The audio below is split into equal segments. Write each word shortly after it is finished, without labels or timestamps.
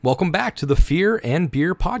Welcome back to the Fear and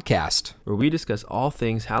Beer podcast, where we discuss all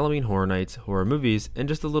things Halloween Horror Nights, horror movies, and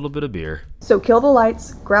just a little bit of beer. So kill the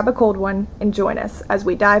lights, grab a cold one, and join us as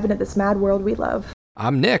we dive into this mad world we love.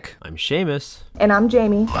 I'm Nick. I'm Seamus. And I'm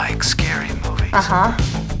Jamie. Like scary movies. Uh-huh.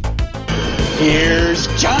 Here's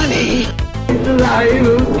Johnny. It's alive!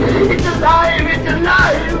 It's alive! It's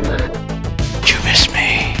alive! You miss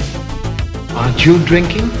me. Aren't you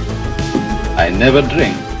drinking? I never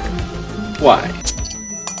drink. Why?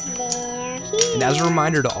 And as a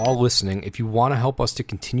reminder to all listening, if you want to help us to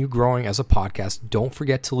continue growing as a podcast, don't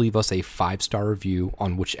forget to leave us a 5-star review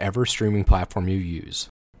on whichever streaming platform you use.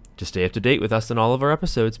 To stay up to date with us and all of our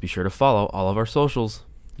episodes, be sure to follow all of our socials.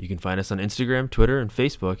 You can find us on Instagram, Twitter, and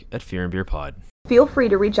Facebook at Fear and Beer Pod. Feel free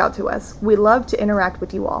to reach out to us. We love to interact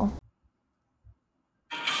with you all.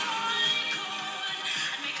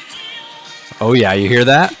 Oh yeah, you hear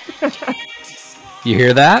that? You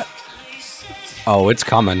hear that? Oh, it's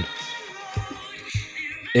coming.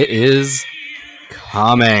 It is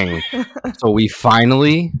coming. So we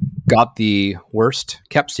finally got the worst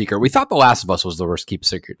kept secret. We thought The Last of Us was the worst kept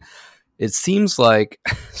secret. It seems like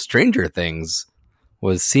Stranger Things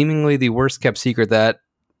was seemingly the worst kept secret that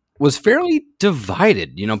was fairly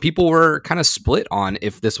divided. You know, people were kind of split on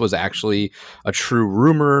if this was actually a true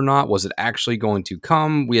rumor or not. Was it actually going to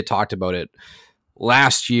come? We had talked about it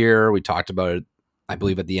last year. We talked about it, I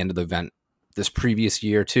believe, at the end of the event this previous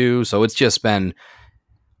year too. So it's just been,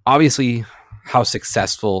 obviously, how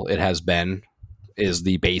successful it has been is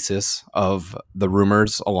the basis of the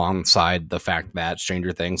rumors, alongside the fact that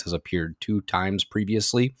Stranger Things has appeared 2 times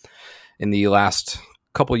previously in the last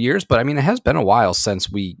couple of years. But I mean, it has been a while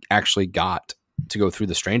since we actually got to go through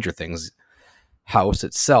the Stranger Things house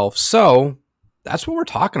itself. So that's what we're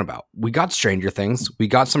talking about. We got Stranger Things. We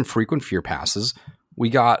got some frequent fear passes. We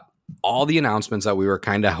got all the announcements that we were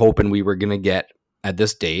kind of hoping we were going to get at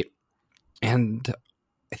this date. And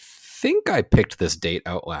I think I picked this date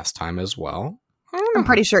out last time as well. I'm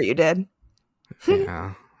pretty sure you did.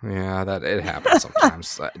 Yeah, that it happens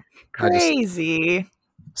sometimes. Crazy.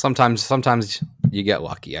 Sometimes you get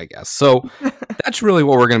lucky, I guess. So that's really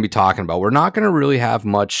what we're going to be talking about. We're not going to really have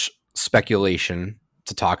much speculation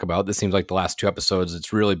to talk about. This seems like the last 2 episodes,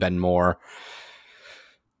 it's really been more,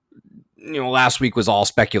 last week was all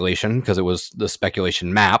speculation because it was the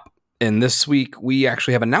speculation map. And this week we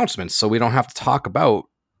actually have announcements, so we don't have to talk about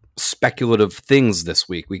speculative things this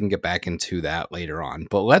week. We can get back into that later on.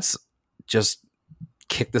 But let's just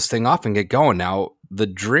kick this thing off and get going. Now, the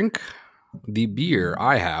beer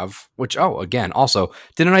I have, which, again, also,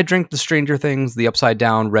 didn't I drink the Stranger Things, the upside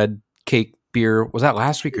down red cake beer? Was that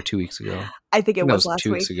last week or 2 weeks ago? I think it was last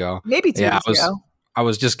 2 week. weeks ago. Maybe 2 weeks ago. I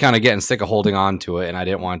was just kind of getting sick of holding on to it, and I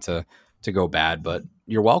didn't want to go bad, but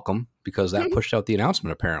you're welcome, because that pushed out the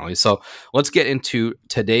announcement apparently. So let's get into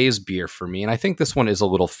today's beer for me. And I think this one is a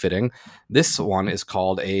little fitting. This one is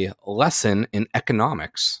called A Lesson in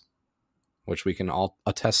Economics, which we can all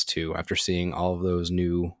attest to after seeing all of those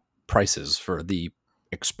new prices for the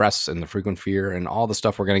Express and the Frequent Fear and all the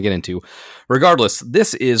stuff we're going to get into. Regardless,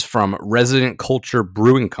 this is from Resident Culture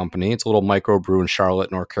Brewing Company. It's a little micro brew in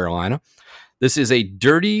Charlotte, North Carolina. This is a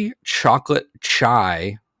dirty chocolate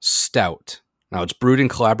chai stout. Now, it's brewed in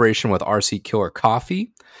collaboration with RC Killer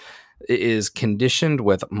Coffee. It is conditioned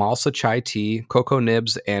with Malsa chai tea, cocoa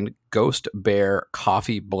nibs, and Ghost Bear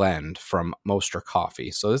coffee blend from Moster Coffee.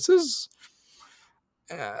 So this is,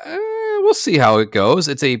 we'll see how it goes.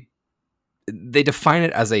 They define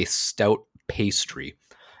it as a stout pastry.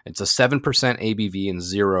 It's a 7% ABV and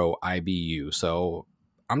 0 IBU. So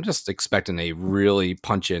I'm just expecting a really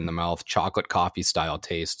punch in the mouth chocolate coffee style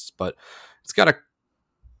tastes, but it's got a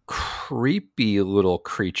creepy little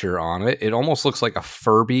creature on it. It almost looks like a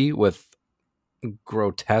Furby with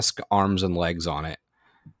grotesque arms and legs on it.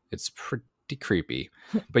 It's pretty creepy.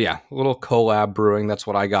 But yeah, a little collab brewing. That's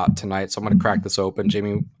what I got tonight. So I'm going to crack this open.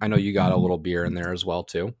 Jamie, I know you got a little beer in there as well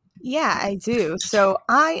too. Yeah, I do. So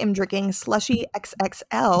I am drinking Slushy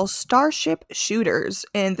XXL Starship Shooters,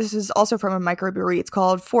 and this is also from a microbrewery. It's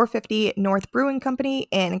called 450 North Brewing Company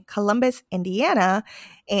in Columbus, Indiana.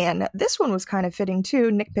 And this one was kind of fitting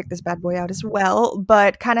too. Nick picked this bad boy out as well,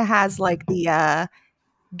 but kind of has like the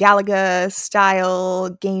Galaga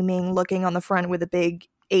style gaming looking on the front with a big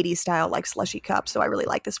 80s style like slushy cup. So I really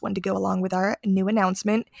like this one to go along with our new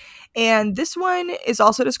announcement. And this one is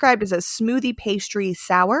also described as a smoothie pastry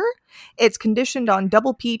sour. It's conditioned on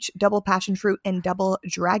double peach, double passion fruit, and double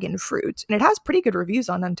dragon fruit. And it has pretty good reviews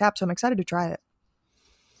on Untappd, so I'm excited to try it.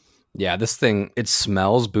 Yeah, this thing, it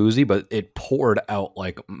smells boozy, but it poured out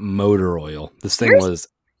like motor oil. This thing was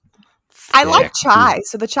thick. I like chai,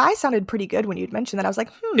 so the chai sounded pretty good when you'd mentioned that. I was like,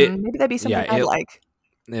 maybe that'd be something I'd like.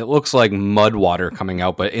 It looks like mud water coming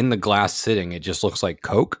out, but in the glass sitting, it just looks like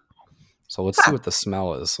Coke. So let's see what the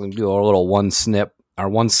smell is. We'll do a little one sniff,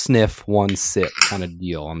 one sip kind of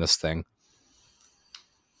deal on this thing.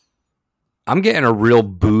 I'm getting a real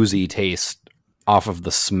boozy taste off of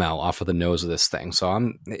the smell, off of the nose of this thing.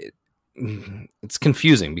 So it's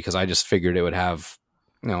confusing because I just figured it would have,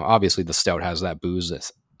 obviously the stout has that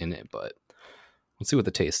booze in it, but let's see what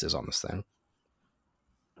the taste is on this thing.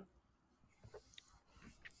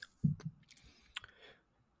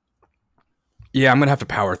 Yeah, I'm gonna have to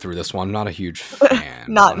power through this one. Not a huge fan.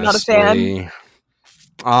 Not a fan.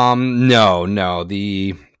 No.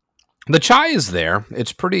 The chai is there.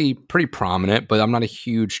 It's pretty prominent, but I'm not a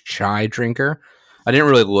huge chai drinker. I didn't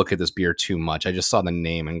really look at this beer too much. I just saw the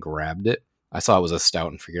name and grabbed it. I saw it was a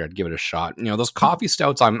stout and figured I'd give it a shot. Those coffee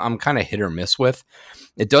stouts I'm kind of hit or miss with.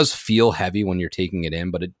 It does feel heavy when you're taking it in,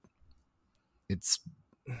 but it's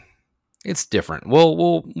different.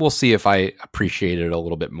 We'll see if I appreciate it a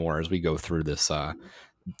little bit more as we go through this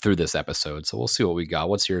episode. So we'll see what we got.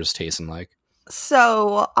 What's yours tasting like?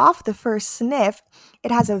 So off the first sniff,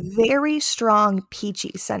 it has a very strong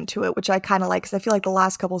peachy scent to it, which I kind of like because I feel like the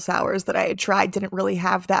last couple sours that I had tried didn't really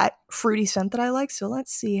have that fruity scent that I like. So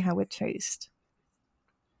let's see how it tastes.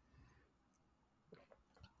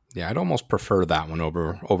 Yeah, I'd almost prefer that one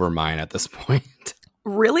over mine at this point.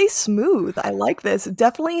 Really smooth. I like this. It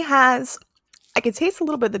definitely has, I could taste a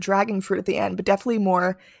little bit of the dragon fruit at the end, but definitely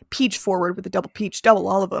more peach forward with the double peach, double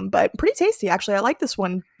all of them. But pretty tasty, actually. I like this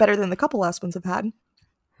one better than the couple last ones I've had.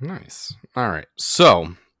 Nice. All right.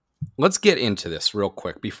 So let's get into this real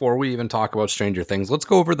quick. Before we even talk about Stranger Things, let's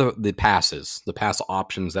go over the pass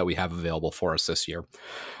options that we have available for us this year.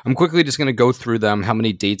 I'm quickly just going to go through them, how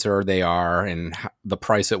many dates they are, and the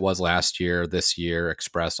price it was last year, this year,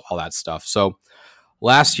 express, all that stuff. So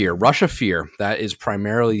last year, Rush of Fear, that is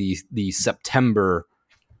primarily the September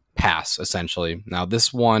pass, essentially. Now,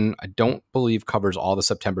 this one, I don't believe covers all the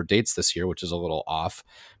September dates this year, which is a little off.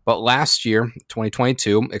 But last year,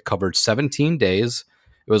 2022, it covered 17 days.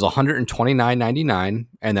 It was $129.99.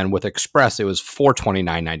 And then with Express, it was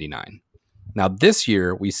 $429.99. Now, this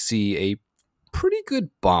year, we see a pretty good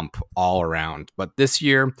bump all around. But this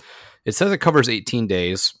year, it says it covers 18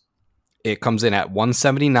 days. It comes in at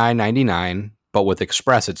 $179.99. But with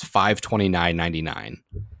Express, it's $529.99,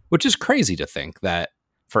 which is crazy to think that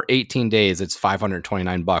for 18 days, it's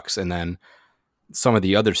 $529. And then some of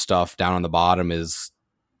the other stuff down on the bottom is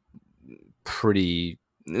pretty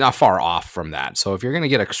not far off from that. So if you're going to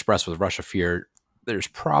get Express with Rush of Fear, there's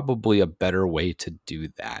probably a better way to do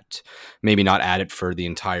that. Maybe not add it for the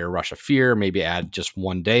entire Rush of Fear. Maybe add just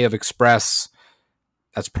one day of Express.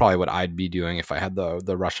 That's probably what I'd be doing if I had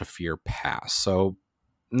the Rush of Fear pass. So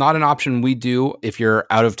not an option we do. If you're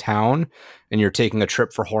out of town and you're taking a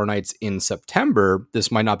trip for Horror Nights in September, this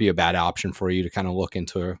might not be a bad option for you to kind of look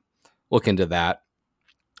into that.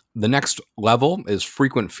 The next level is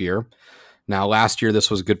Frequent Fear. Now, last year, this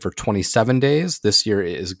was good for 27 days. This year,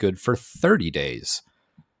 it is good for 30 days.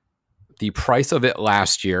 The price of it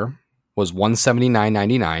last year was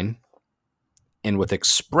 $179.99. And with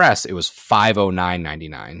Express, it was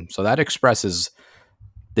 $509.99. So that Express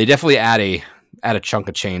they definitely add a chunk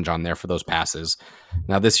of change on there for those passes.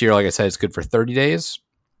 Now this year, like I said, it's good for 30 days.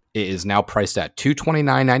 It is now priced at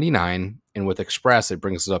 $229.99, and with Express, it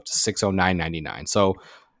brings it up to $609.99. So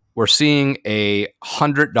we're seeing a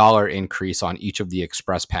 $100 increase on each of the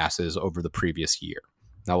Express passes over the previous year.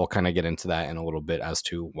 Now we'll kind of get into that in a little bit as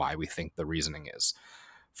to why we think the reasoning is.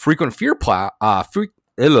 Frequent Fear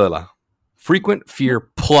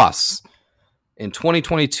Plus. In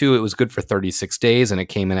 2022, it was good for 36 days, and it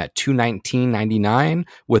came in at $219.99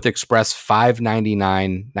 with Express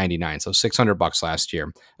 $599.99, so $600 last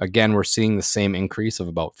year. Again, we're seeing the same increase of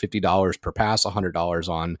about $50 per pass, $100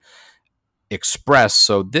 on Express.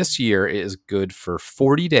 So this year it is good for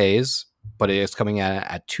 40 days, but it is coming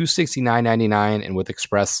at $269.99, and with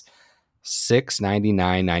Express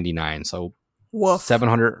 $699.99. So Woof.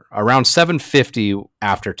 around $750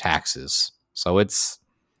 after taxes. So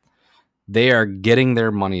they are getting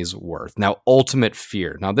their money's worth. Now, Ultimate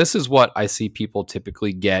Fear. Now, this is what I see people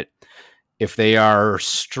typically get if they are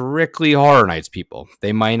strictly Horror Nights people.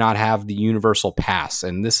 They might not have the Universal Pass,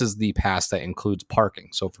 and this is the pass that includes parking.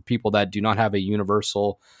 So for people that do not have a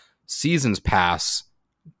Universal Seasons Pass,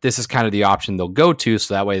 this is kind of the option they'll go to,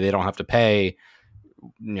 so that way they don't have to pay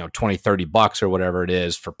 $20-$30 or whatever it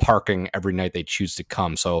is for parking every night they choose to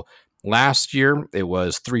come. So last year, it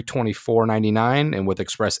was $324.99, and with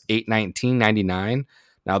Express, $819.99.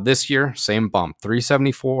 Now this year, same bump,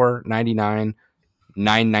 $374.99,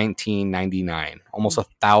 $919.99. Almost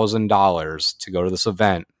 $1,000 to go to this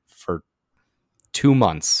event for 2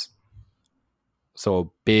 months. So a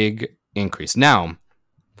big increase. Now,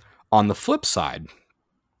 on the flip side,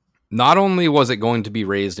 not only was it going to be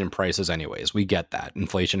raised in prices anyways, we get that.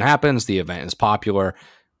 Inflation happens, the event is popular.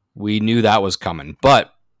 We knew that was coming.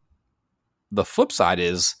 But the flip side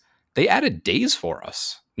is they added days for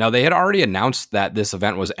us. Now, they had already announced that this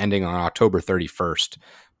event was ending on October 31st,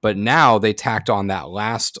 but now they tacked on that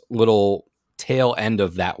last little tail end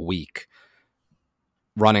of that week,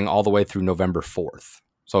 running all the way through November 4th.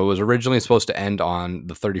 So it was originally supposed to end on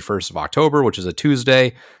the 31st of October, which is a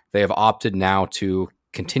Tuesday. They have opted now to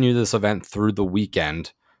continue this event through the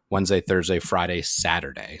weekend, Wednesday, Thursday, Friday,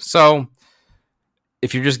 Saturday. So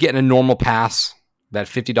if you're just getting a normal pass, that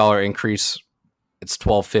 $50 increase, it's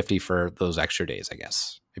 $12.50 for those extra days, I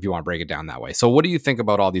guess, if you want to break it down that way. So what do you think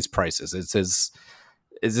about all these prices? Is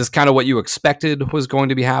this kind of what you expected was going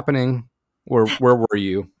to be happening? Or where were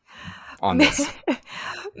you on this?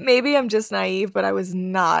 Maybe I'm just naive, but I was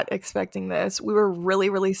not expecting this. We were really,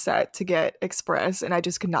 really set to get Express, and I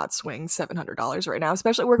just could not swing $700 right now,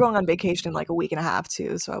 especially we're going on vacation in like a week and a half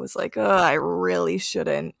too. So I was like, oh, I really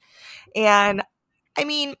shouldn't. And I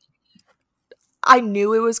mean, I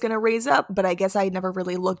knew it was going to raise up, but I guess I had never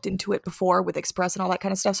really looked into it before with Express and all that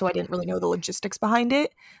kind of stuff. So I didn't really know the logistics behind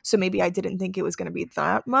it. So maybe I didn't think it was going to be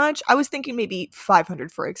that much. I was thinking maybe $500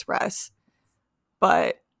 for Express,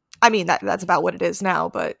 but I mean, that's about what it is now,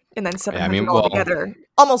 but and then $700 altogether,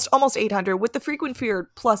 almost $800 with the frequent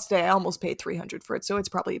fear plus day. I almost paid $300 for it, so it's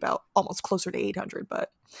probably about almost closer to $800.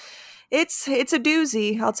 But it's a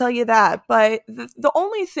doozy, I'll tell you that. But the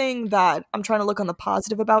only thing that I'm trying to look on the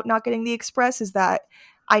positive about not getting the Express is that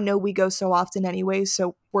I know we go so often anyway,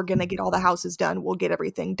 so we're gonna get all the houses done. We'll get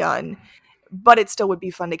everything done, but it still would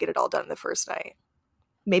be fun to get it all done the first night.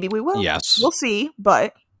 Maybe we will. Yes, we'll see,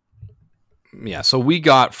 but. Yeah, so we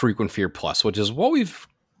got Frequent Fear Plus, which is what we've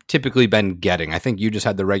typically been getting. I think you just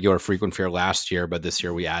had the regular Frequent Fear last year, but this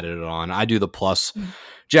year we added it on. I do the Plus.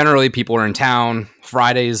 Generally, people are in town.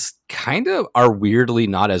 Fridays kind of are weirdly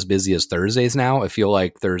not as busy as Thursdays now. I feel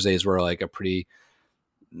like Thursdays were like a pretty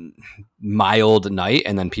mild night,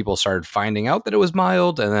 and then people started finding out that it was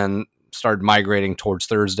mild and then started migrating towards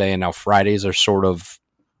Thursday, and now Fridays are sort of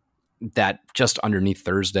that just underneath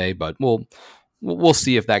Thursday, but we'll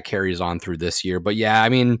see if that carries on through this year. But yeah, I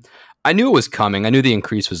mean, I knew it was coming. I knew the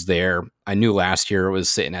increase was there. I knew last year it was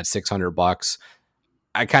sitting at $600.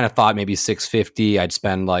 I kind of thought maybe $650. I'd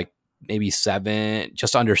spend like maybe just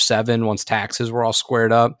under $7 once taxes were all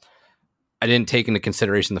squared up. I didn't take into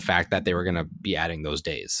consideration the fact that they were going to be adding those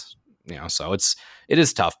days. So it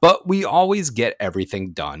is tough, but we always get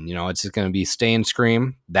everything done. It's just going to be Stay and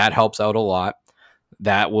Scream. That helps out a lot.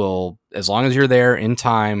 That will, as long as you're there in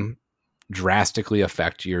time, drastically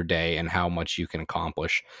affect your day and how much you can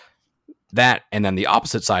accomplish. That, and then the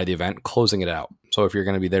opposite side of the event, closing it out. So if you're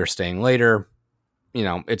going to be there staying later,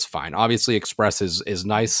 it's fine. Obviously, Express is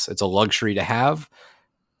nice. It's a luxury to have,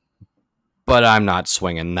 but I'm not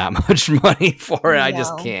swinging that much money for it. No. I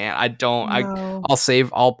just can't. I don't. No. I'll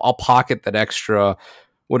save. I'll pocket that extra,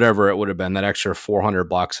 whatever it would have been, that extra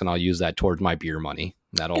 $400, and I'll use that towards my beer money.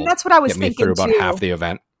 And that's what I was thinking through about too. Half the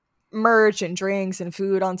event. Merch and drinks and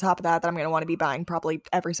food on top of that I'm going to want to be buying probably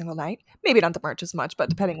every single night. Maybe not the merch as much, but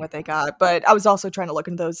depending what they got. But I was also trying to look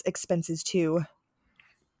into those expenses too.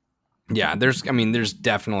 Yeah, there's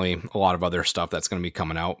definitely a lot of other stuff that's going to be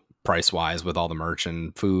coming out price-wise with all the merch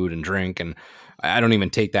and food and drink, and I don't even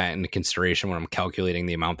take that into consideration when I'm calculating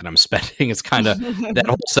the amount that I'm spending. It's kind of that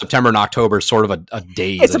whole September and October is sort of a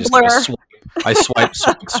daze. It's a blur. I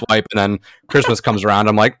swipe, and then Christmas comes around.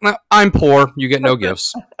 I'm like, no, I'm poor. You get no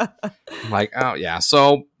gifts. I'm like, oh yeah.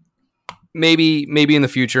 So maybe in the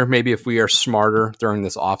future, maybe if we are smarter during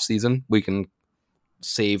this off season, we can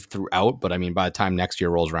save throughout. But I mean, by the time next year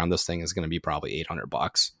rolls around, this thing is going to be probably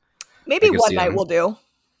 $800. Maybe one night will do.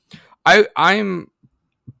 I'm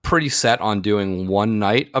pretty set on doing one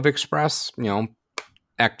night of Express.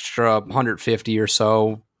 Extra 150 or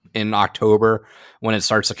so. In October, when it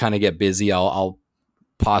starts to kind of get busy, I'll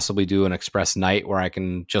possibly do an Express night where I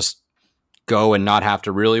can just go and not have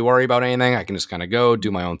to really worry about anything. I can just kind of go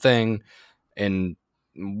do my own thing, and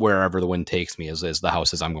wherever the wind takes me is the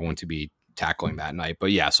houses I'm going to be tackling that night.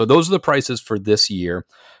 But yeah, so those are the prices for this year.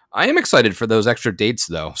 I am excited for those extra dates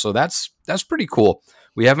though, so that's pretty cool.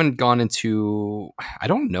 We haven't gone into, I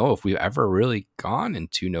don't know if we've ever really gone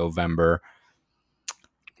into November.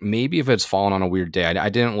 Maybe if it's fallen on a weird day. I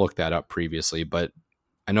didn't look that up previously, but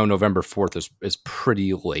I know November 4th is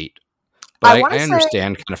pretty late. But I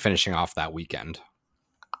understand kind of finishing off that weekend.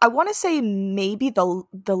 I want to say maybe the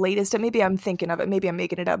latest, and maybe I'm thinking of it, maybe I'm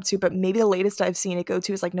making it up too, but maybe the latest I've seen it go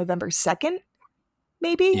to is like November 2nd.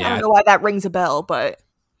 maybe. Yeah. I don't know why that rings a bell, but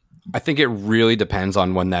I think it really depends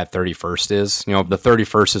on when that 31st is. You know, if the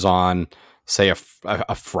 31st is on, say,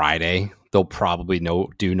 a Friday, they'll probably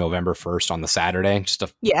do November 1st on the Saturday just to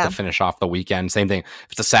finish off the weekend. Same thing.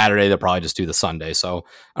 If it's a Saturday, they'll probably just do the Sunday. So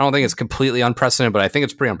I don't think it's completely unprecedented, but I think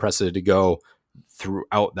it's pretty unprecedented to go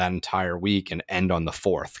throughout that entire week and end on the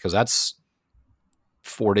 4th, because that's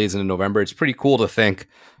 4 days into November. It's pretty cool to think,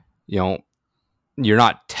 you know, you're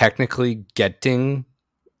not technically getting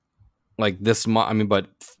like this month. I mean, but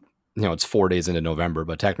you know, it's 4 days into November,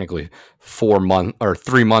 but technically 3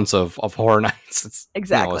 months of Horror Nights. It's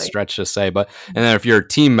exactly, you know, a stretch to say. But and then if you're a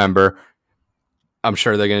team member, I'm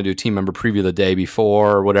sure they're going to do team member preview the day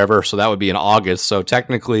before or whatever. So that would be in August. So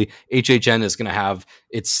technically, HHN is going to have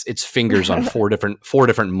its fingers on four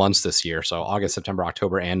different months this year. So August, September,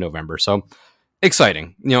 October, and November. So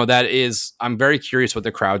exciting. You know, that is. I'm very curious what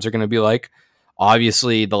the crowds are going to be like.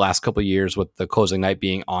 Obviously, the last couple of years with the closing night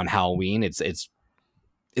being on Halloween, it's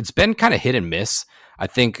been kind of hit and miss. I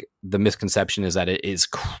think the misconception is that it is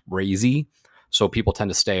crazy, so people tend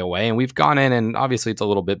to stay away. And we've gone in, and obviously it's a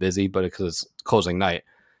little bit busy, but because it's closing night,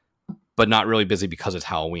 but not really busy because it's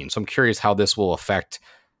Halloween. So I'm curious how this will affect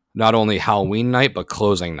not only Halloween night, but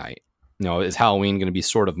closing night. You know, is Halloween going to be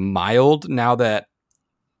sort of mild now that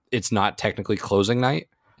it's not technically closing night?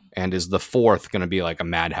 And is the 4th going to be like a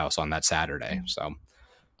madhouse on that Saturday? So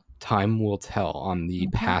time will tell on the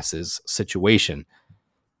passes situation.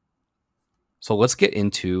 So let's get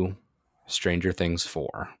into Stranger Things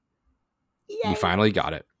 4. Yay. We finally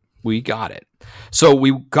got it. We got it. So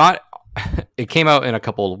it came out in a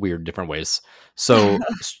couple of weird different ways. So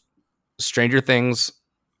Stranger Things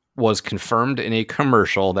was confirmed in a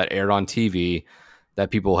commercial that aired on TV that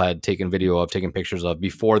people had taken video of, taken pictures of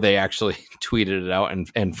before they actually tweeted it out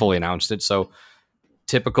and fully announced it. So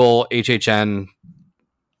typical HHN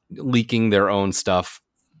leaking their own stuff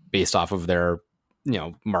based off of their, you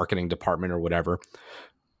know, marketing department or whatever.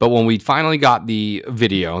 But when we finally got the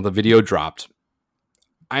video dropped.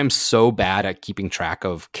 I'm so bad at keeping track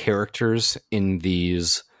of characters in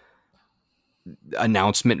these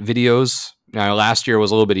announcement videos. Now, last year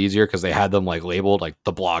was a little bit easier because they had them like labeled like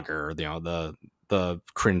the blogger, you know, the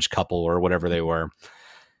cringe couple or whatever they were.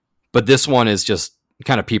 But this one is just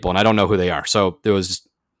kind of people, and I don't know who they are. So there was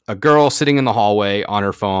a girl sitting in the hallway on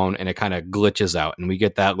her phone, and it kind of glitches out, and we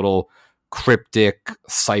get that little cryptic,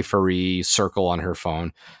 ciphery circle on her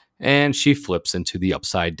phone, and she flips into the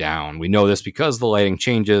upside down. We know this because the lighting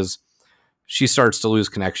changes. She starts to lose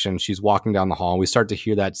connection. She's walking down the hall, and we start to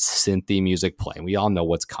hear that synthy music playing. We all know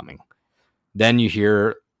what's coming. Then you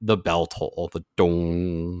hear the bell toll, the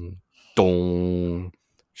dong, dong.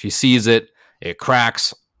 She sees it. It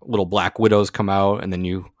cracks. Little black widows come out, and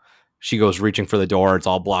then she goes reaching for the door. It's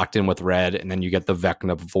all blocked in with red, and then you get the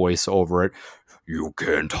Vecna voice over it. You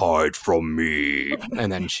can't hide from me.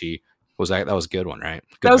 And then that was a good one, right?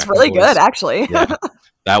 Good that was Vecna really voice. good, actually. Yeah.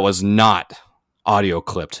 That was not audio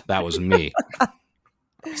clipped. That was me.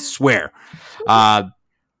 I swear.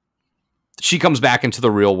 She comes back into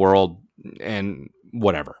the real world and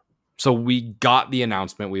whatever. So we got the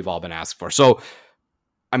announcement we've all been asked for. So,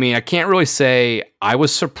 I mean, I can't really say I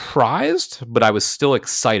was surprised, but I was still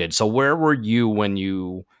excited. So where were you when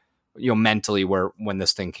mentally when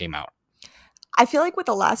this thing came out? I feel like with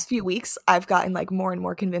the last few weeks, I've gotten like more and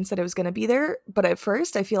more convinced that it was going to be there. But at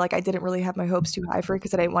first, I feel like I didn't really have my hopes too high for it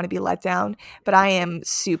because I didn't want to be let down. But I am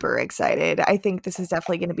super excited. I think this is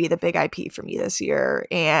definitely going to be the big IP for me this year,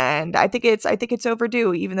 and I think it's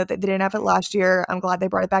overdue. Even though they didn't have it last year, I'm glad they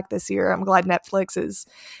brought it back this year. I'm glad Netflix is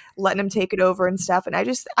letting them take it over and stuff.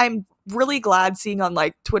 And I'm really glad seeing on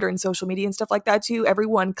like Twitter and social media and stuff like that too.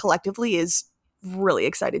 Everyone collectively is really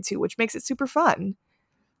excited too, which makes it super fun.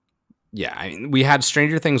 Yeah, I mean, we had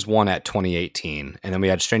Stranger Things 1 at 2018, and then we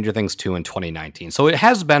had Stranger Things 2 in 2019. So it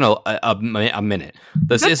has been a minute.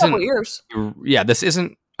 This isn't couple years. Yeah, this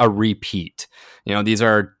isn't a repeat. You know, these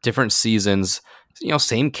are different seasons. You know,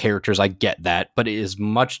 same characters. I get that, but it is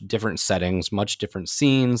much different settings, much different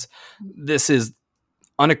scenes. This is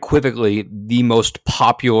unequivocally the most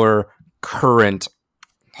popular current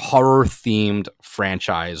horror-themed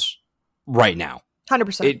franchise right now.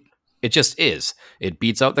 100%. It just is. It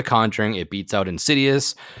beats out The Conjuring. It beats out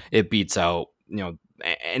Insidious. It beats out, you know,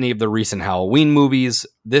 any of the recent Halloween movies.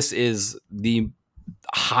 This is the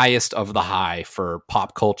highest of the high for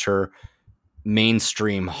pop culture,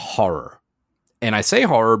 mainstream horror. And I say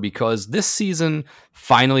horror because this season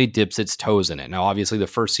finally dips its toes in it. Now, obviously, the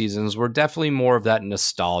first seasons were definitely more of that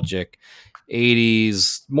nostalgic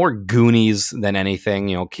 80s, more Goonies than anything,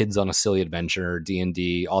 you know, Kids on a Silly Adventure,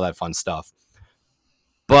 D&D, all that fun stuff.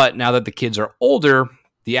 But now that the kids are older,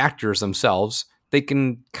 the actors themselves, they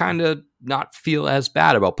can kind of not feel as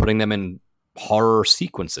bad about putting them in horror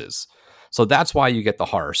sequences. So that's why you get the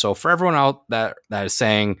horror. So for everyone out that is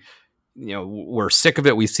saying, we're sick of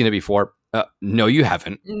it, we've seen it before. No, you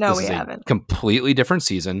haven't. No, this we is haven't. A completely different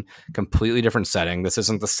season, completely different setting. This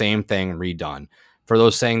isn't the same thing redone. For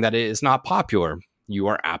those saying that it is not popular, you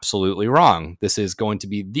are absolutely wrong. This is going to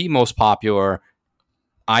be the most popular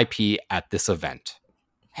IP at this event.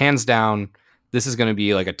 Hands down, this is going to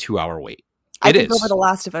be like a 2-hour wait. I think over The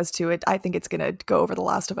Last of Us too. I think it's going to go over The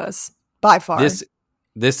Last of Us by far.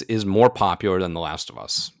 This is more popular than The Last of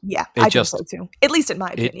Us. Yeah, I think so too. At least in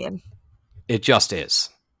my opinion. It just is.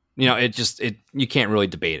 You can't really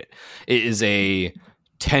debate it. It is a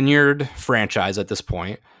tenured franchise at this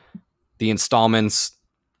point. The installments,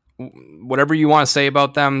 whatever you want to say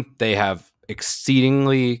about them, they have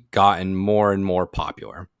exceedingly gotten more and more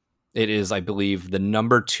popular. It is, I believe, the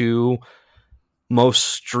number 2 most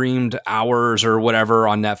streamed hours or whatever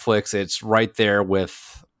on Netflix. It's right there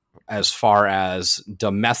with, as far as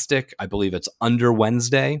domestic, I believe it's Under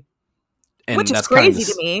Wednesday. And which is that's crazy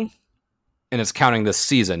to me. And it's counting this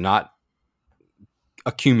season, not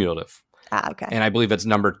accumulative. Okay. And I believe it's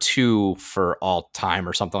number 2 for all time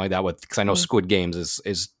or something like that. Because I know Squid Games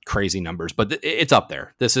is crazy numbers, but it's up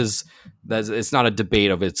there. It's not a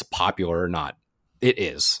debate of it's popular or not. It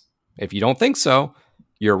is. If you don't think so,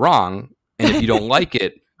 you're wrong. And if you don't like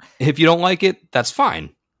it, that's fine.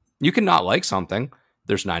 You can not like something.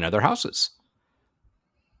 There's 9 other houses.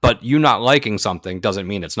 But you not liking something doesn't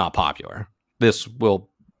mean it's not popular. This will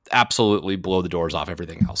absolutely blow the doors off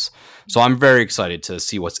everything else. So I'm very excited to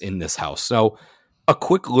see what's in this house. So a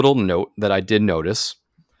quick little note that I did notice,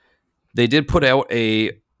 they did put out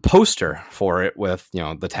a poster for it with,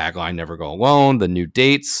 the tagline, "Never Go Alone," the new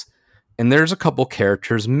dates, and there's a couple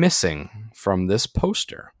characters missing from this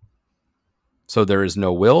poster. So there is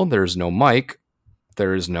no Will, there is no Mike,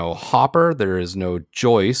 there is no Hopper, there is no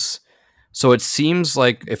Joyce. So it seems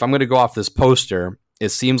like, if I'm going to go off this poster, it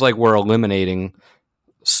seems like we're eliminating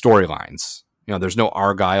storylines. There's no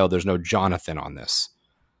Argyle, there's no Jonathan on this.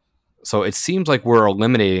 So it seems like we're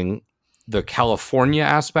eliminating the California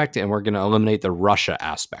aspect and we're going to eliminate the Russia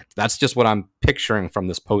aspect. That's just what I'm picturing from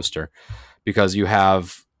this poster, because you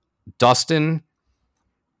have Dustin,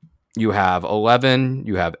 you have Eleven,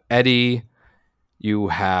 you have Eddie, you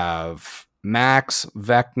have Max,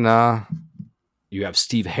 Vecna, you have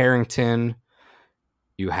Steve Harrington,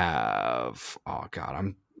 you have, oh God,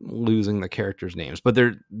 I'm losing the characters' names, but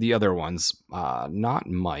they're the other ones, not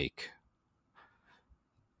Mike.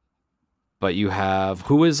 But you have,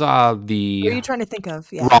 who is Who are you trying to think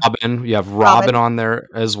of? Yeah. Robin. You have Robin on there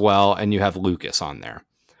as well, and you have Lucas on there.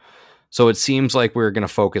 So it seems like we're going to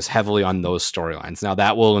focus heavily on those storylines. Now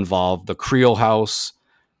that will involve the Creole house,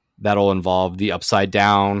 that'll involve the Upside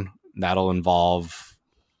Down, that'll involve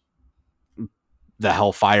the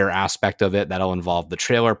Hellfire aspect of it, that'll involve the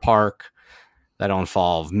trailer park, that'll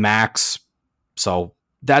involve Max. So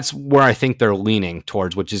that's where I think they're leaning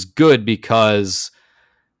towards, which is good, because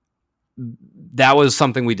that was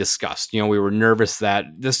something we discussed. We were nervous that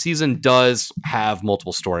this season does have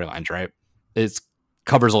multiple storylines, right? It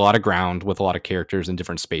covers a lot of ground with a lot of characters in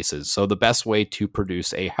different spaces. So the best way to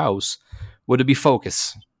produce a house would be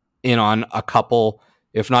focus in on a couple,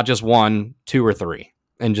 if not just 1, 2, or 3,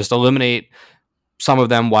 and just eliminate some of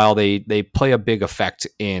them while they play a big effect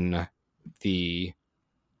in the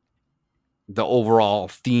overall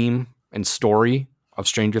theme and story of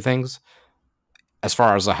Stranger Things. As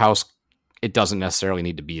far as the house, it doesn't necessarily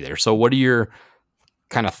need to be there. So what are your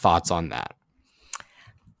kind of thoughts on that?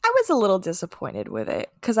 I was a little disappointed with it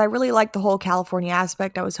because I really liked the whole California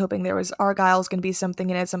aspect. I was hoping there was Argyle's going to be something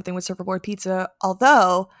in it, something with Surferboard Pizza,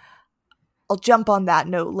 although I'll jump on that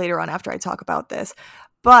note later on after I talk about this.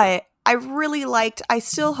 But I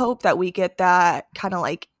still hope that we get that kind of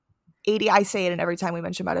like 80, I say it and every time we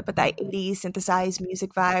mention about it, but that 80s synthesized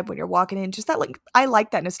music vibe when you're walking in, just that, like, I like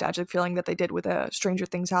that nostalgic feeling that they did with the Stranger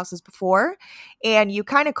Things houses before. And you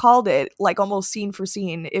kind of called it, like, almost scene for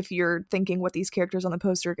scene, if you're thinking what these characters on the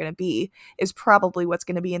poster are going to be, is probably what's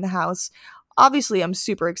going to be in the house. Obviously, I'm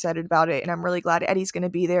super excited about it, and I'm really glad Eddie's going to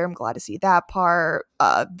be there. I'm glad to see that part,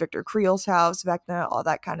 Victor Creel's house, Vecna, all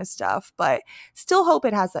that kind of stuff. But still hope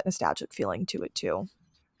it has that nostalgic feeling to it, too.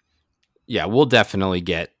 Yeah, we'll definitely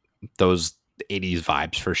get those 80s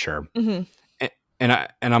vibes for sure. Mm-hmm. And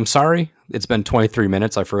I'm sorry, it's been 23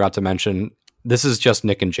 minutes. I forgot to mention, this is just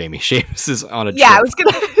Nick and Jamie. Seamus is on a trip. I was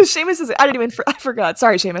gonna. Seamus is. I forgot.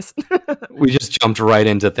 Sorry, Seamus. We just jumped right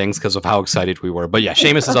into things because of how excited we were. But yeah,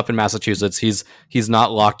 Seamus is up in Massachusetts. He's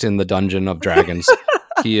not locked in the Dungeon of Dragons.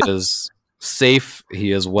 He is safe.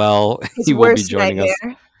 He is well. He will be joining us.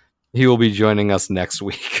 He will be joining us next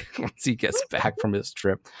week once he gets back from his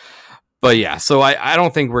trip. But yeah, so I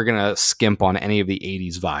don't think we're going to skimp on any of the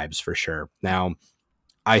 80s vibes for sure. Now,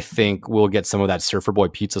 I think we'll get some of that Surfer Boy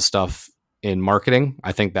pizza stuff in marketing.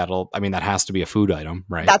 I think that has to be a food item,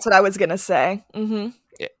 right? That's what I was going to say. Mm-hmm.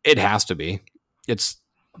 It has to be.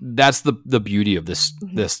 That's the beauty of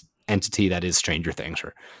this entity that is Stranger Things.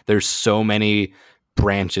 There's so many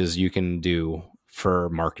branches you can do for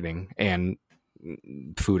marketing and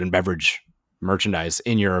food and beverage merchandise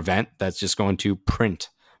in your event that's just going to print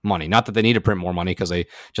money. Not that they need to print more money because they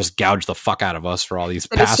just gouge the fuck out of us for all these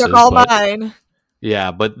passes. They took all mine.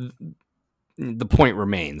 Yeah, but the point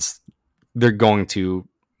remains. They're going to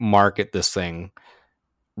market this thing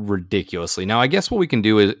ridiculously. Now, I guess what we can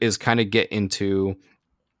do is kind of get into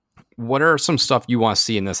what are some stuff you want to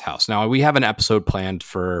see in this house. Now, we have an episode planned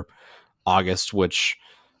for August, which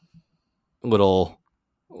little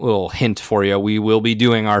hint for you. We will be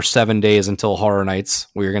doing our 7 days until Horror Nights.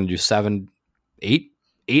 We're going to do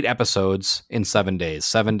 8 episodes in 7 days,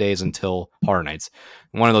 7 days until Horror Nights.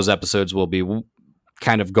 One of those episodes will be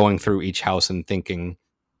kind of going through each house and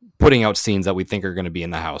putting out scenes that we think are going to be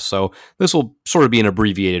in the house. So this will sort of be an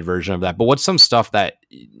abbreviated version of that. But what's some stuff that,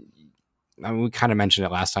 we kind of mentioned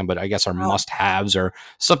it last time, but I guess our must-haves or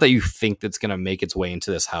stuff that you think that's going to make its way into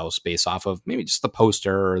this house based off of maybe just the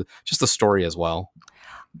poster or just the story as well?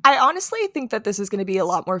 I honestly think that this is going to be a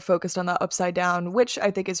lot more focused on the upside down, which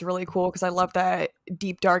I think is really cool because I love that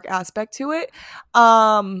deep, dark aspect to it.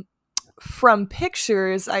 From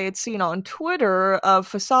pictures I had seen on Twitter of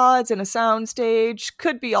facades and a soundstage,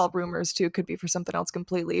 could be all rumors too, could be for something else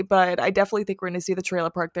completely, but I definitely think we're going to see the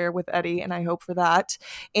trailer park there with Eddie, and I hope for that.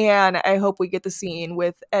 And I hope we get the scene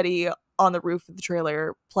with Eddie on the roof of the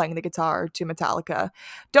trailer playing the guitar to Metallica.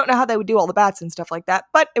 Don't know how they would do all the bats and stuff like that,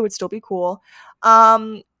 but it would still be cool.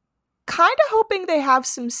 Kind of hoping they have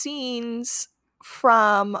some scenes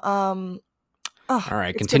from all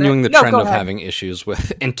right, continuing the trend of having issues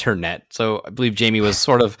with internet. So I believe Jamie was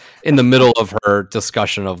sort of in the middle of her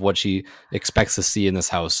discussion of what she expects to see in this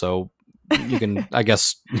house. So you can, I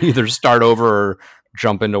guess, either start over or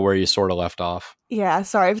jump into where you sort of left off. Yeah,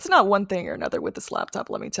 sorry. If it's not one thing or another with this laptop,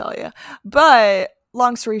 let me tell you. But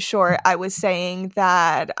long story short, I was saying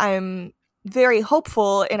that I'm very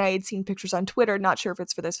hopeful, and I had seen pictures on Twitter, not sure if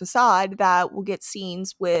it's for this facade, that we'll get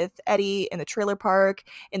scenes with Eddie in the trailer park.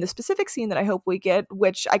 In the specific scene that I hope we get,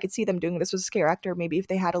 which I could see them doing this with a scare actor, maybe if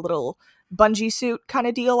they had a little bungee suit kind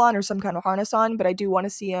of deal on or some kind of harness on, but I do want to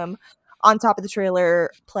see him on top of the trailer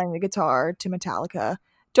playing the guitar to Metallica.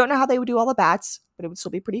 Don't know how they would do all the bats, but it would still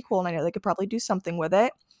be pretty cool, and I know they could probably do something with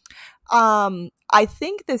it. I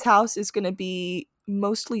think this house is going to be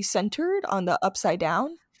mostly centered on the upside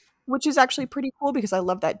down, which is actually pretty cool because I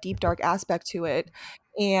love that deep, dark aspect to it.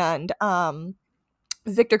 And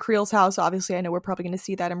Victor Creel's house, obviously, I know we're probably going to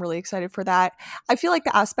see that. I'm really excited for that. I feel like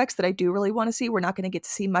the aspects that I do really want to see, we're not going to get to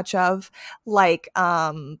see much of, like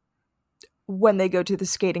when they go to the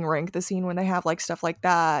skating rink, the scene when they have like stuff like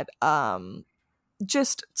that.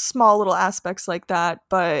 Just small little aspects like that.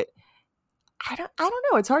 But I don't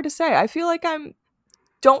know. It's hard to say. I feel like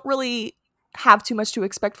don't really have too much to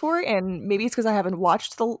expect for it, and maybe it's because I haven't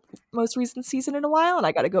watched the most recent season in a while, and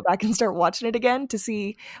I got to go back and start watching it again to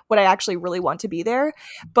see what I actually really want to be there.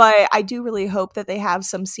 But I do really hope that they have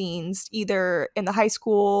some scenes either in the high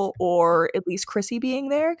school or at least Chrissy being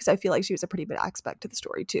there, because I feel like she was a pretty big aspect to the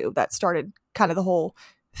story too that started kind of the whole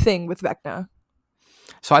thing with Vecna.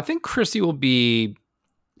 So I think Chrissy will be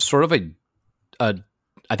sort of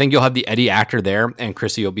I think you'll have the Eddie actor there, and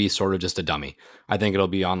Chrissy will be sort of just a dummy. I think it'll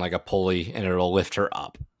be on like a pulley, and it'll lift her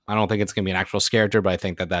up. I don't think it's going to be an actual character, but I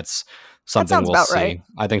think that's something we'll see. Right.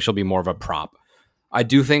 I think she'll be more of a prop. I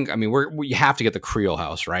do think, we have to get the Creel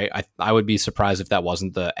house, right? I would be surprised if that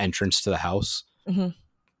wasn't the entrance to the house. Mm-hmm.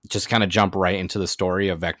 Just kind of jump right into the story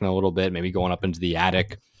of Vecna a little bit, maybe going up into the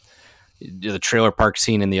attic. The trailer park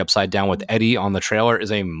scene in the upside down with Eddie on the trailer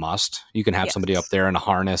is a must. You can have somebody up there in a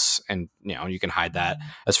harness, and you can hide that.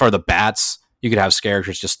 As far as the bats, you could have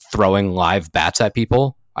characters just throwing live bats at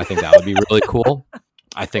people. I think that would be really cool.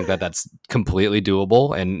 I think that's completely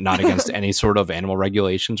doable and not against any sort of animal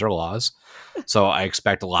regulations or laws. So I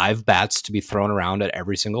expect live bats to be thrown around at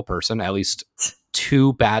every single person, at least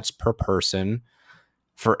 2 bats per person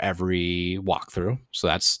for every walkthrough. So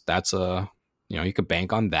that's a you could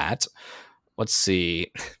bank on that. Let's see.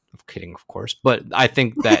 I'm kidding, of course. But I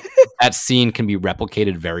think that that scene can be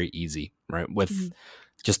replicated very easy, right? With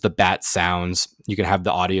just the bat sounds. You could have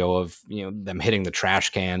the audio of, them hitting the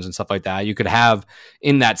trash cans and stuff like that. You could have,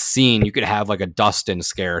 in that scene, you could have like a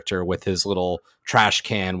Dustin's character with his little trash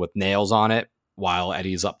can with nails on it while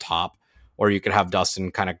Eddie's up top. or you could have Dustin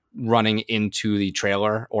kind of running into the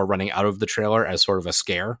trailer or running out of the trailer as sort of a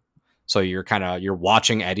scare. So you're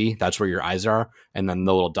watching Eddie, that's where your eyes are, and then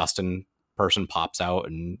the little Dustin person pops out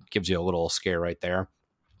and gives you a little scare right there.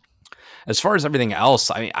 As far as everything else,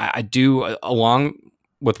 I do, along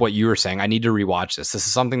with what you were saying, I need to rewatch this. This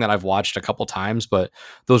is something that I've watched a couple times, but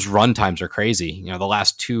those run times are crazy. The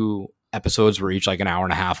last 2 episodes were each like an hour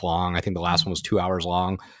and a half long. I think the last one was 2 hours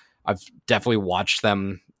long. I've definitely watched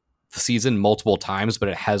them the season multiple times, but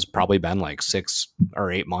it has probably been like 6 or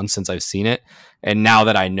 8 months since I've seen it. And now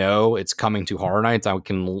that I know it's coming to Horror Nights, I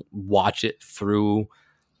can watch it through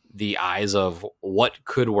the eyes of what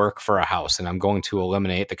could work for a house. And I'm going to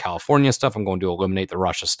eliminate the California stuff. I'm going to eliminate the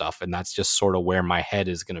Russia stuff. And that's just sort of where my head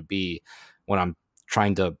is going to be when I'm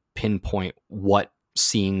trying to pinpoint what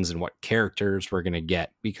scenes and what characters we're going to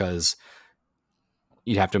get, because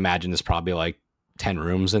you'd have to imagine there's probably like 10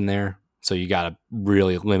 rooms in there. So you got to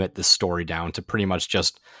really limit the story down to pretty much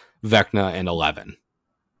just Vecna and 11.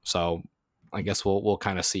 So I guess we'll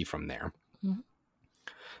kind of see from there. Mm-hmm.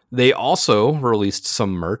 They also released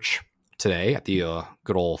some merch today at the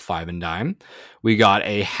good old Five and Dime. We got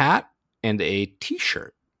a hat and a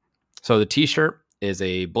t-shirt. So the t-shirt is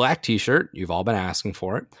a black t-shirt. You've all been asking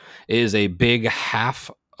for it. It is a big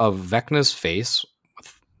half of Vecna's face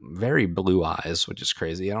with very blue eyes, which is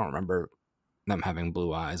crazy. I don't remember them having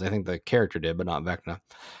blue eyes. I think the character did, but not Vecna.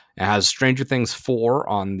 It has Stranger Things 4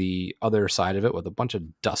 on the other side of it with a bunch of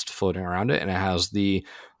dust floating around it. And it has the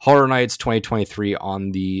Horror Nights 2023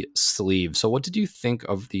 on the sleeve. So what did you think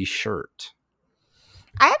of the shirt?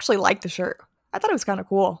 I actually like the shirt. I thought it was kind of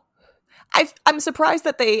cool. I'm surprised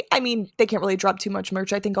that they can't really drop too much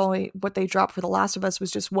merch. I think only what they dropped for The Last of Us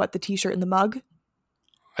was just the t-shirt and the mug.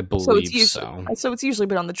 I believe so. So it's usually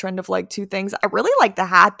been on the trend of like 2 things. I really like the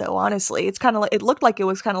hat though, honestly. It's kind of like, it looked like it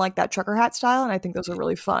was kind of like that trucker hat style, and I think those are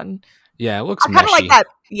really fun. Yeah, it looks I kind of like that.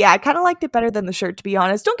 Yeah, I kind of liked it better than the shirt, to be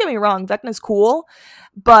honest. Don't get me wrong, Vecna's cool,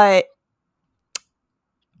 but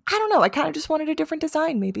I don't know. I kind of just wanted a different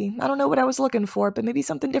design, maybe. I don't know what I was looking for, but maybe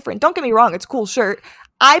something different. Don't get me wrong, it's a cool shirt.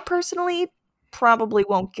 I personally probably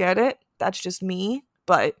won't get it. That's just me,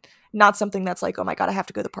 but not something that's like, oh my God, I have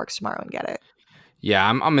to go to the parks tomorrow and get it. Yeah,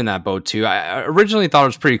 I'm in that boat too. I originally thought it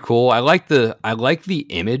was pretty cool. I like the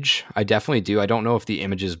image. I definitely do. I don't know if the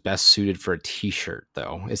image is best suited for a t-shirt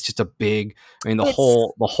though. It's just a big, the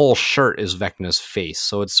whole shirt is Vecna's face.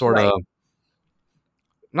 So it's sort of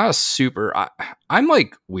not a super, I'm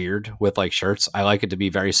like weird with like shirts. I like it to be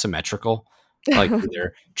very symmetrical, like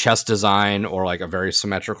either chest design or like a very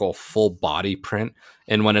symmetrical full body print.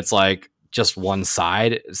 And when it's like just one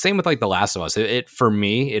side, same with like The Last of Us, it for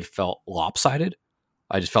me, it felt lopsided.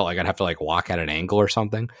 I just felt like I'd have to like walk at an angle or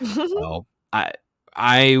something. So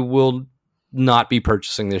I will not be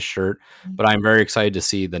purchasing this shirt, but I'm very excited to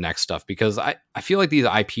see the next stuff, because I feel like these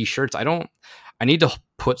IP shirts, I need to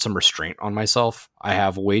put some restraint on myself. I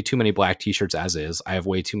have way too many black t-shirts as is. I have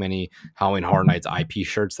way too many Halloween Horror Nights IP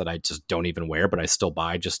shirts that I just don't even wear, but I still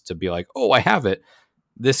buy just to be like, oh, I have it.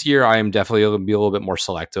 This year, I am definitely going to be a little bit more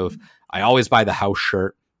selective. I always buy the house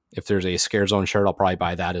shirt. If there's a Scare Zone shirt, I'll probably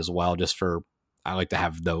buy that as well, I like to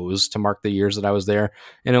have those to mark the years that I was there.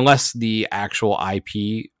 And unless the actual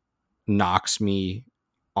IP knocks me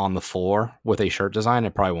on the floor with a shirt design, I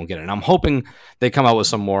probably won't get it. And I'm hoping they come out with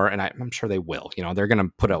some more, and I'm sure they will. They're going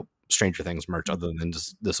to put out Stranger Things merch other than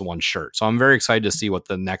just this one shirt. So I'm very excited to see what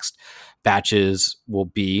the next batches will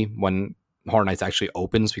be when Horror Nights actually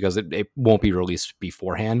opens, because it won't be released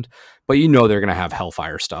beforehand. But they're going to have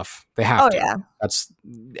Hellfire stuff. They have to. Yeah. That's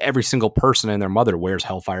every single person and their mother wears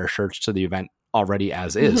Hellfire shirts to the event already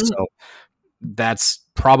as is. So that's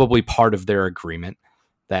probably part of their agreement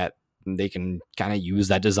that they can kind of use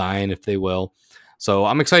that design if they will. So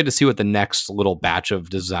I'm excited to see what the next little batch of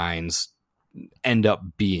designs end up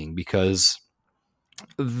being, because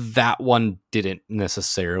that one didn't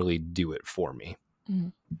necessarily do it for me.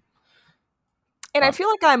 Mm-hmm. And I feel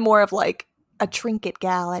like I'm more of like a trinket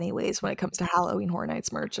gal anyways when it comes to Halloween Horror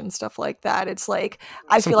Nights merch and stuff like that. It's like,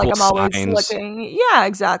 I feel like I'm always looking. Yeah,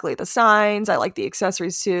 exactly. The signs. I like the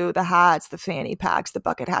accessories too. The hats, the fanny packs, the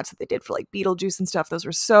bucket hats that they did for like Beetlejuice and stuff. Those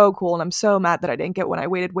were so cool. And I'm so mad that I didn't get one. I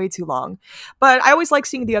waited way too long. But I always like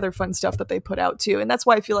seeing the other fun stuff that they put out too. And that's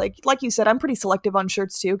why I feel like you said, I'm pretty selective on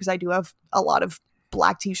shirts too, because I do have a lot of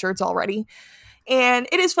black t-shirts already. And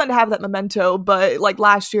it is fun to have that memento. But like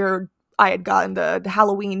last year, I had gotten the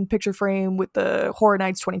Halloween picture frame with the Horror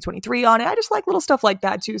Nights 2023 on it. I just like little stuff like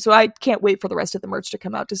that too. So I can't wait for the rest of the merch to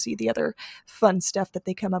come out to see the other fun stuff that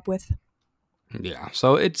they come up with. Yeah.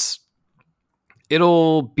 So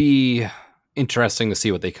it'll be interesting to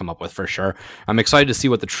see what they come up with for sure. I'm excited to see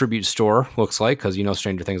what the tribute store looks like because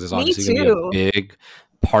Stranger Things is obviously going to be a big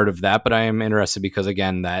part of that. But I am interested because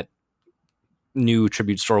again, that new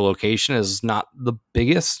tribute store location is not the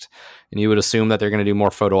biggest, and you would assume that they're going to do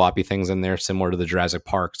more photo oppy things in there, similar to the Jurassic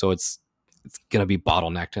Park. So it's going to be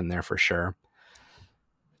bottlenecked in there for sure.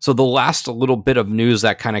 So the last little bit of news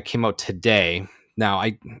that kind of came out today. Now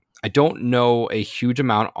I don't know a huge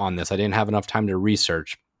amount on this. I didn't have enough time to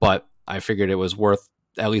research, but I figured it was worth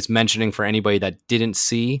at least mentioning for anybody that didn't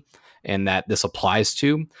see and that this applies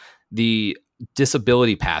to. The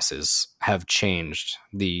disability passes have changed.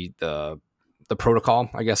 The protocol,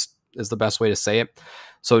 I guess, is the best way to say it.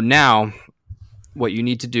 So now what you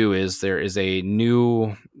need to do is there is a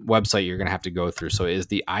new website you're going to have to go through. So it is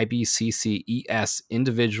the IBCCES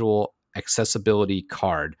Individual Accessibility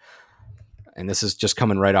Card. And this is just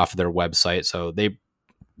coming right off of their website. So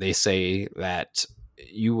they say that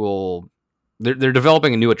they're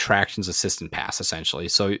developing a new attractions assistant pass, essentially.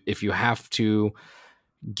 So if you have to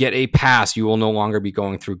get a pass, you will no longer be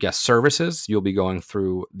going through guest services. You'll be going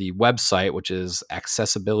through the website, which is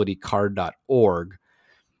accessibilitycard.org.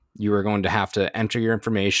 You are going to have to enter your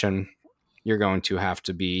information. You're going to have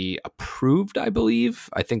to be approved, I believe.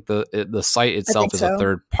 I think the site itself is a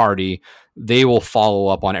third party. They will follow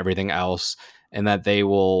up on everything else, and that they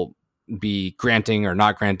will be granting or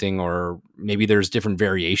not granting, or maybe there's different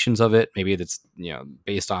variations of it. Maybe it's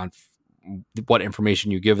based on what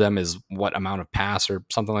information you give them is what amount of pass or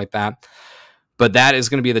something like that. But that is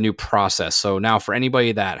going to be the new process. So now for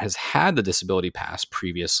anybody that has had the disability pass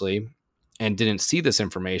previously and didn't see this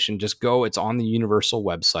information, just go. It's on the Universal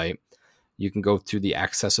website. You can go through the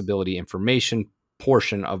accessibility information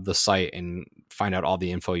portion of the site and find out all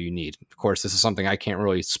the info you need. Of course, this is something I can't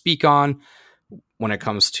really speak on when it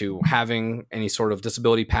comes to having any sort of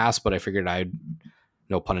disability pass, but I figured I'd,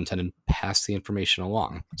 no pun intended, pass the information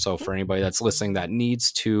along. So for anybody that's listening that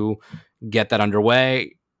needs to get that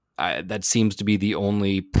underway, that seems to be the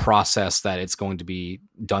only process that it's going to be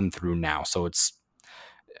done through now. So it's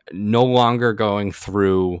no longer going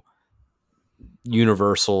through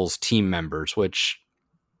Universal's team members, which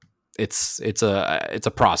it's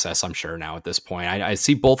a process, I'm sure, now at this point. I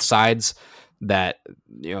see both sides that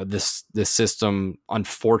this system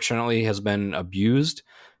unfortunately has been abused.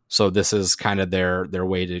 So this is kind of their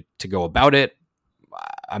way to go about it.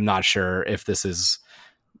 I'm not sure if this is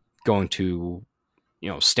going to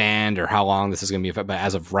stand or how long this is going to be, but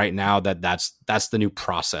as of right now, that's the new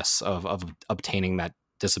process of obtaining that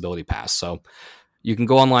disability pass. So you can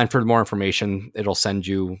go online for more information. It'll send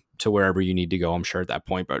you to wherever you need to go, I'm sure, at that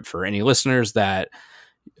point. But for any listeners that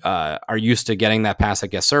are used to getting that pass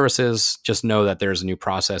at guest services, just know that there's a new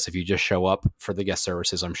process. If you just show up for the guest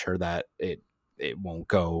services, I'm sure that it won't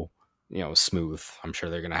go smooth. I'm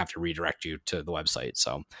sure they're going to have to redirect you to the website.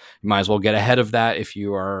 So you might as well get ahead of that if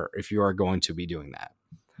you are going to be doing that.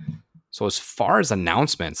 So as far as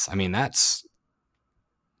announcements, I mean,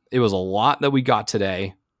 it was a lot that we got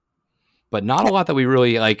today, but not a lot that we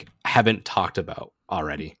really haven't talked about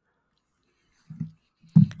already.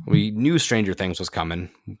 We knew Stranger Things was coming.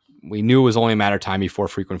 We knew it was only a matter of time before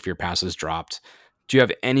Frequent Fear passes dropped. Do you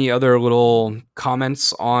have any other little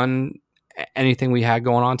comments on anything we had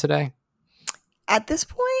going on today? At this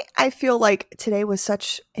point, I feel like today was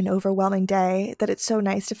such an overwhelming day that it's so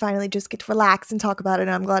nice to finally just get to relax and talk about it,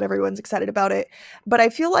 and I'm glad everyone's excited about it. But I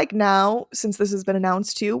feel like now, since this has been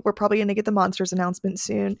announced too, we're probably going to get the Monsters announcement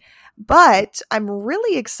soon. But I'm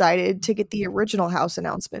really excited to get the original house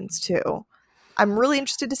announcements too. I'm really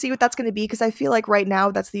interested to see what that's going to be, because I feel like right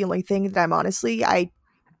now that's the only thing that I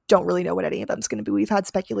don't really know what any of them's going to be. We've had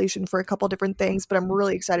speculation for a couple different things, but I'm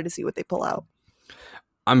really excited to see what they pull out.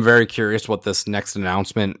 I'm very curious what this next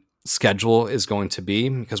announcement schedule is going to be,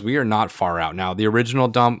 because we are not far out now. The original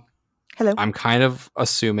dump, Hello. I'm kind of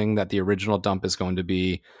assuming that the original dump is going to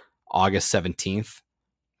be August 17th.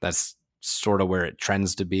 That's sort of where it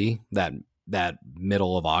trends to be, that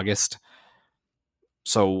middle of August.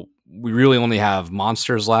 So we really only have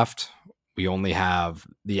Monsters left. We only have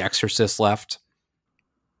The Exorcist left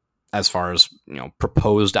as far as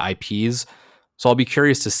proposed IPs. So I'll be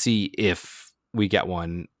curious to see if we get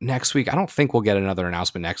one next week. I don't think we'll get another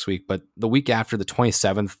announcement next week, but the week after, the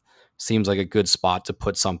 27th, seems like a good spot to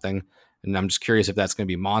put something. And I'm just curious if that's going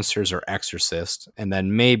to be Monsters or Exorcist. And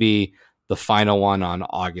then maybe the final one on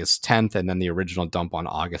August 10th, and then the original dump on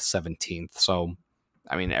August 17th. So,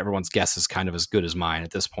 I mean, everyone's guess is kind of as good as mine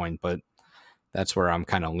at this point, but that's where I'm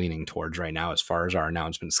kind of leaning towards right now as far as our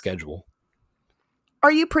announcement schedule.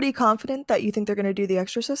 Are you pretty confident that you think they're going to do The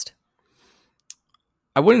Exorcist?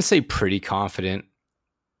 I wouldn't say pretty confident.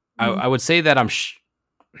 I would say that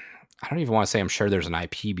I don't even want to say I'm sure there's an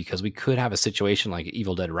IP, because we could have a situation like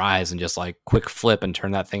Evil Dead Rise and just like quick flip and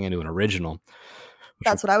turn that thing into an original.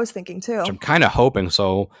 That's what I was thinking too. Which I'm kind of hoping.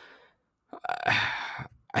 So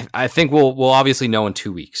I think we'll obviously know in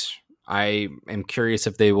 2 weeks. I am curious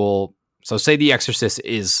if they will. So say The Exorcist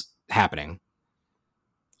is happening.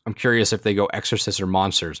 I'm curious if they go Exorcist or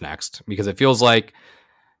Monsters next, because it feels like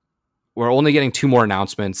we're only getting 2 more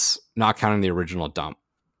announcements, not counting the original dump.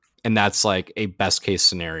 And that's like a best case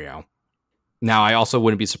scenario. Now, I also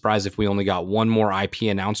wouldn't be surprised if we only got 1 more IP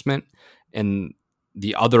announcement and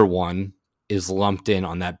the other one is lumped in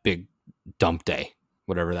on that big dump day,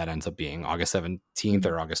 whatever that ends up being, August 17th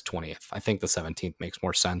or August 20th. I think the 17th makes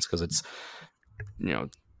more sense because it's,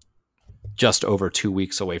 just over 2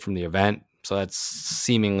 weeks away from the event. So that's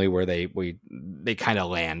seemingly where they kind of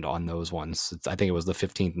land on those ones. I think it was the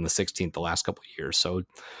 15th and the 16th the last couple of years. So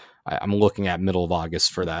I'm looking at middle of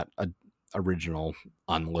August for that original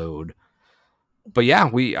unload. But yeah,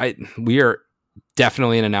 we are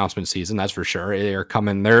definitely in announcement season. That's for sure. They're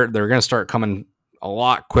coming. They're going to start coming a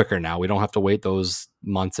lot quicker now. We don't have to wait those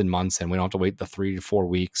months and months, and we don't have to wait the 3 to 4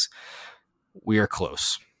 weeks. We are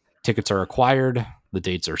close. Tickets are acquired. The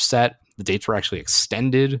dates are set. The dates were actually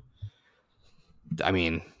extended. I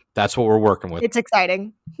mean, that's what we're working with. It's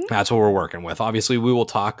exciting. That's what we're working with. Obviously, we will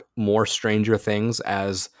talk more Stranger Things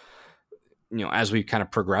as we kind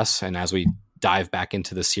of progress and as we dive back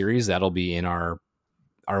into the series. That'll be in our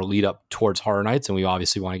lead up towards Horror Nights, and we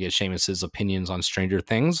obviously want to get Seamus's opinions on Stranger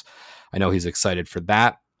Things. I know he's excited for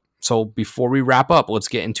that. So before we wrap up, let's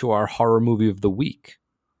get into our horror movie of the week.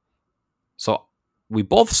 So we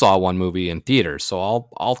both saw one movie in theaters, so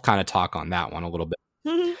I'll kind of talk on that one a little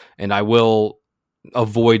bit. And I will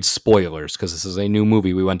avoid spoilers because this is a new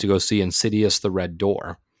movie. We went to go see Insidious: The Red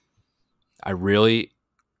Door. I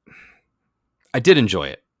did enjoy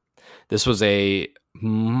it. This was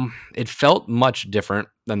it felt much different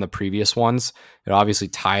than the previous ones. It obviously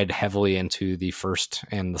tied heavily into the first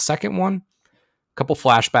and the second one. A couple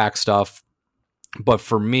flashback stuff. But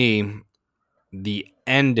for me, the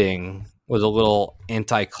ending was a little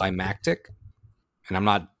anticlimactic. And I'm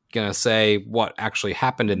not going to say what actually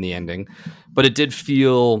happened in the ending, but it did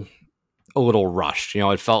feel a little rushed.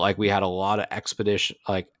 It felt like we had a lot of expedition,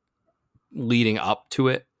 like leading up to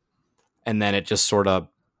it. And then it just sort of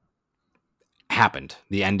happened.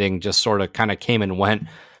 The ending just sort of kind of came and went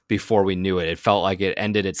before we knew it. It felt like it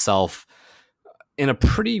ended itself in a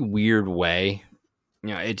pretty weird way.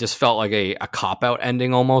 It just felt like a cop-out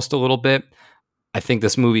ending almost a little bit. I think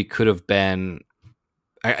this movie could have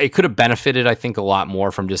benefited, I think, a lot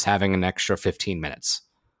more from just having an extra 15 minutes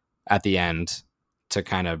at the end to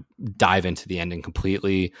kind of dive into the ending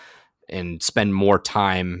completely and spend more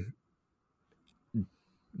time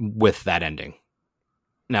with that ending.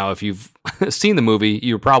 Now, if you've seen the movie,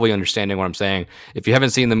 you're probably understanding what I'm saying. If you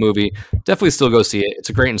haven't seen the movie, definitely still go see it. It's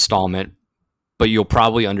a great installment, but you'll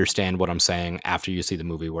probably understand what I'm saying after you see the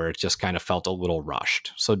movie, where it just kind of felt a little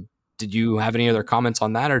rushed. So did you have any other comments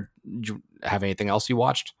on that, or did you have anything else you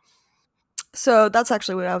watched? So that's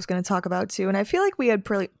actually what I was going to talk about too. And I feel like we had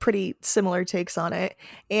pretty similar takes on it.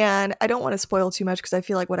 And I don't want to spoil too much because I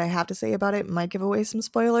feel like what I have to say about it might give away some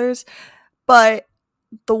spoilers. But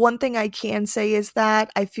the one thing I can say is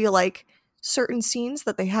that I feel like certain scenes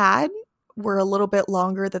that they had were a little bit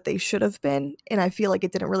longer that they should have been. And I feel like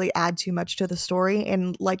it didn't really add too much to the story.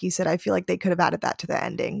 And like you said, I feel like they could have added that to the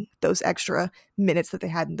ending, those extra minutes that they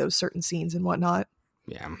had in those certain scenes and whatnot.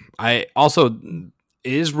 Yeah. I also,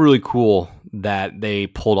 it is really cool that they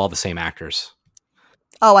pulled all the same actors.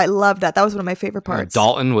 Oh, I love that. That was one of my favorite parts.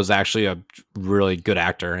 Dalton was actually a really good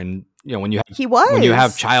actor. And when you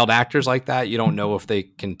have child actors like that, you don't know if they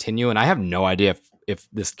continue. And I have no idea if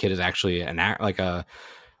this kid is actually a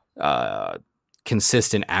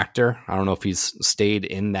consistent actor. I don't know if he's stayed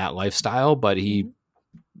in that lifestyle, but he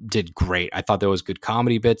did great. I thought there was good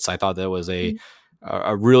comedy bits. I thought there was a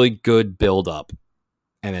really good build up,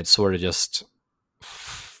 and it sort of just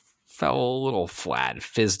fell a little flat,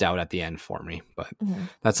 fizzed out at the end for me. But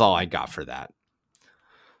that's all I got for that.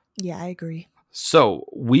 Yeah, I agree. So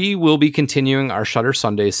we will be continuing our Shutter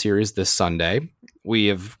Sunday series this Sunday. We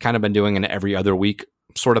have kind of been doing an every other week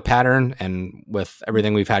sort of pattern, and with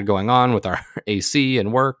everything we've had going on with our AC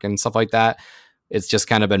and work and stuff like that, it's just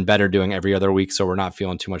kind of been better doing every other week, so we're not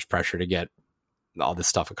feeling too much pressure to get all this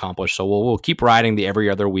stuff accomplished. So we'll keep riding the every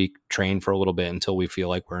other week train for a little bit until we feel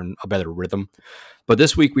like we're in a better rhythm. But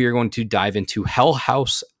this week we are going to dive into Hell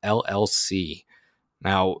House LLC.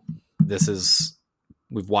 Now,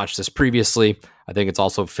 we've watched this previously. I think it's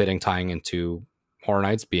also fitting tying into Horror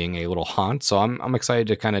Nights being a little haunt. So I'm excited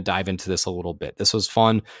to kind of dive into this a little bit. This was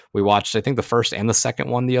fun. We watched, I think, the first and the second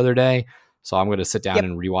one the other day. So I'm going to sit down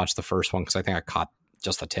and rewatch the first one because I think I caught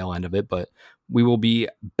just the tail end of it. But we will be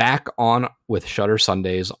back on with Shudder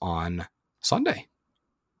Sundays on Sunday,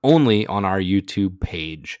 only on our YouTube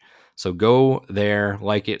page. So go there,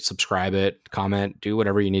 like it, subscribe it, comment, do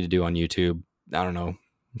whatever you need to do on YouTube. I don't know.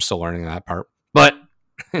 I'm still learning that part. But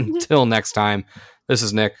until next time, this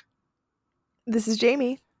is Nick. This is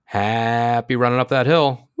Jamie. Happy running up that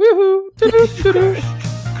hill. Woohoo!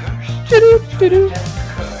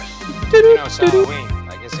 You know, it's Halloween.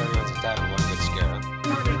 I guess everyone's entitled to one good scare.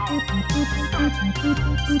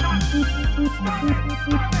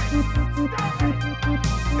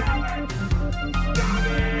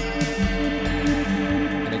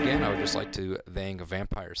 And again, I would just like to thank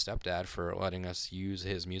Vampire Stepdad for letting us use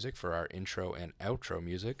his music for our intro and outro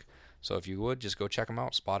music. So if you would, just go check him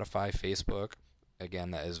out. Spotify, Facebook.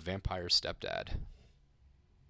 Again, that is Vampire Stepdad.